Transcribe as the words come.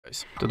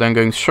Today I'm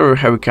going to show you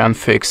how you can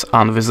fix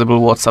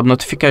invisible WhatsApp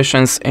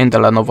notifications in the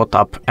LENOVO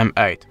Tab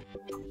M8.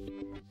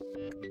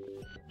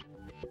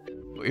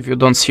 If you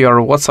don't see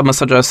your WhatsApp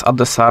messages at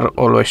the start,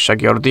 always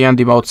check your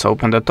DND mode, so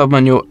open the top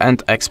menu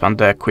and expand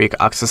the quick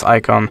access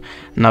icon.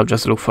 Now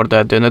just look for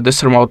the Do Not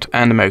Disturb mode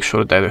and make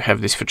sure that you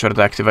have this feature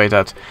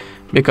deactivated,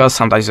 because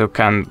sometimes you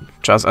can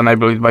just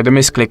enable it by the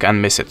misclick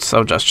and miss it,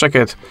 so just check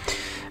it.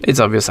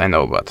 It's obvious, I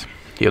know, but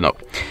you know.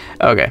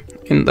 Okay,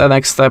 in the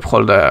next step,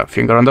 hold the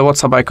finger on the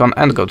WhatsApp icon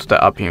and go to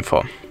the app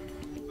info.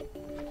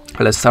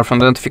 Let's start from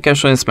the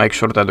notifications. Make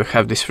sure that you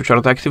have this feature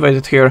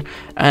deactivated here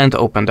and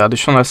open the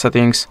additional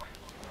settings.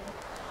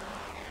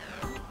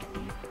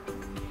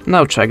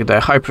 Now check the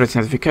high priority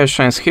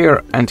notifications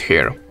here and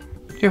here.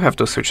 You have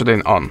to switch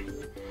it on.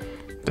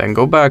 Then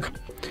go back.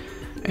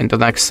 In the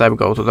next step,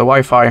 go to the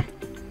Wi-Fi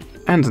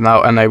and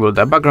now enable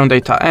the background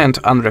data and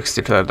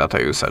unrestricted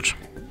data usage.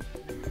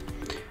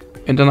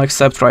 In the next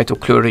step, try to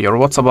clear your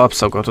WhatsApp app,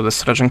 so go to the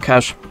storage and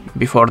cache.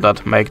 Before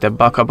that, make the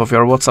backup of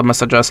your WhatsApp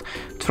messages.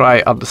 Try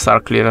at the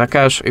start clear the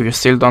cache. If you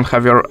still don't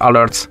have your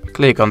alerts,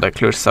 click on the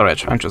clear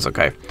storage and choose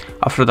OK.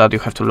 After that, you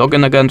have to log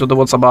in again to the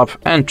WhatsApp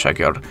app and check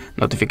your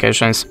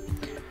notifications.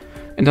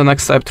 In the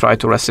next step, try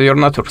to reset your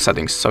network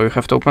settings. So you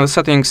have to open the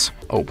settings,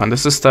 open the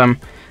system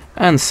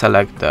and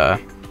select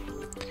the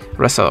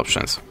reset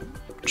options.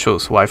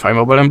 Choose Wi-Fi,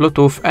 mobile and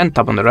Bluetooth and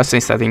tap on the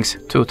reset settings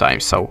 2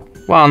 times, so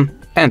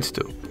 1 and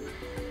 2.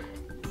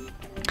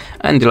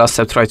 And the last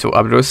step, try to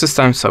update your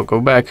system, so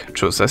go back,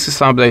 choose the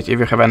system update.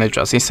 If you have any,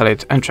 just install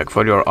it and check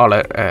for your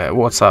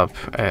WhatsApp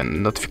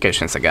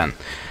notifications again.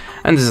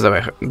 And this is the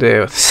way,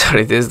 this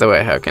is the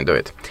way how you can do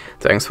it.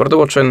 Thanks for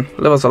watching,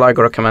 leave us a like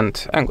or a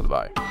comment, and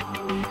goodbye.